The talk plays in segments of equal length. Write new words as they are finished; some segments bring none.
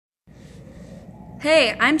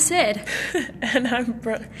Hey, I'm Sid. And I'm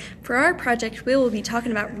Brooke. For our project, we will be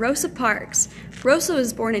talking about Rosa Parks. Rosa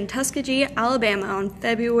was born in Tuskegee, Alabama on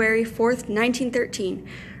February 4th, 1913.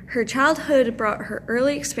 Her childhood brought her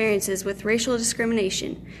early experiences with racial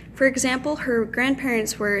discrimination. For example, her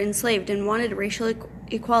grandparents were enslaved and wanted racial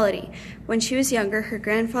equality. When she was younger, her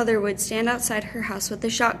grandfather would stand outside her house with a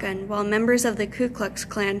shotgun while members of the Ku Klux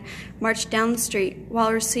Klan marched down the street.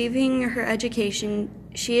 While receiving her education,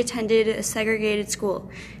 she attended a segregated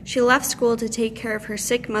school. She left school to take care of her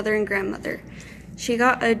sick mother and grandmother. She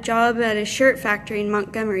got a job at a shirt factory in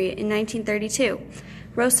Montgomery in 1932.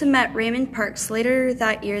 Rosa met Raymond Parks. Later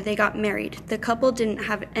that year, they got married. The couple didn't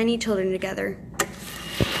have any children together.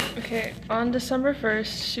 Okay, on December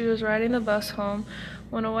 1st, she was riding the bus home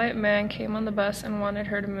when a white man came on the bus and wanted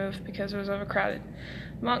her to move because it was overcrowded.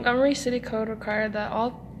 Montgomery City Code required that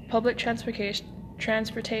all public transportation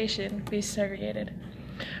be segregated.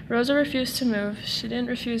 Rosa refused to move. She didn't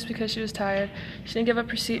refuse because she was tired. She didn't give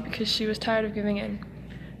up her seat because she was tired of giving in.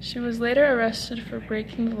 She was later arrested for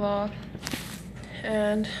breaking the law,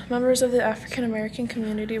 and members of the African American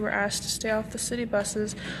community were asked to stay off the city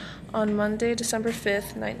buses on Monday, December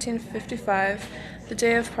 5th, 1955, the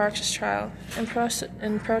day of Parks' trial, in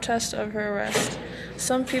protest of her arrest.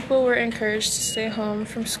 Some people were encouraged to stay home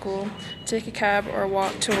from school, take a cab, or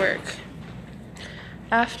walk to work.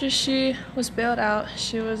 After she was bailed out,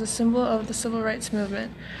 she was a symbol of the civil rights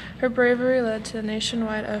movement. Her bravery led to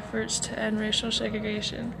nationwide efforts to end racial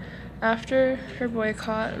segregation. After her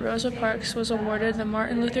boycott, Rosa Parks was awarded the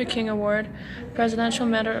Martin Luther King Award, Presidential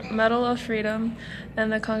Medal of Freedom,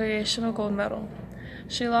 and the Congressional Gold Medal.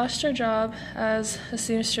 She lost her job as a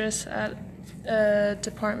seamstress at a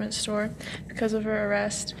department store because of her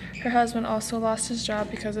arrest. Her husband also lost his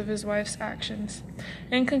job because of his wife's actions.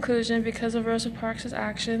 In conclusion, because of Rosa Parks'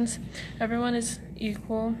 actions, everyone is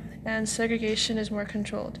equal and segregation is more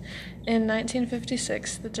controlled. In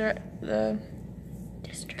 1956, the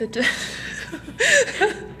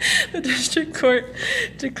district court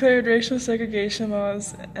declared racial segregation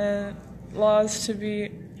laws to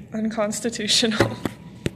be unconstitutional.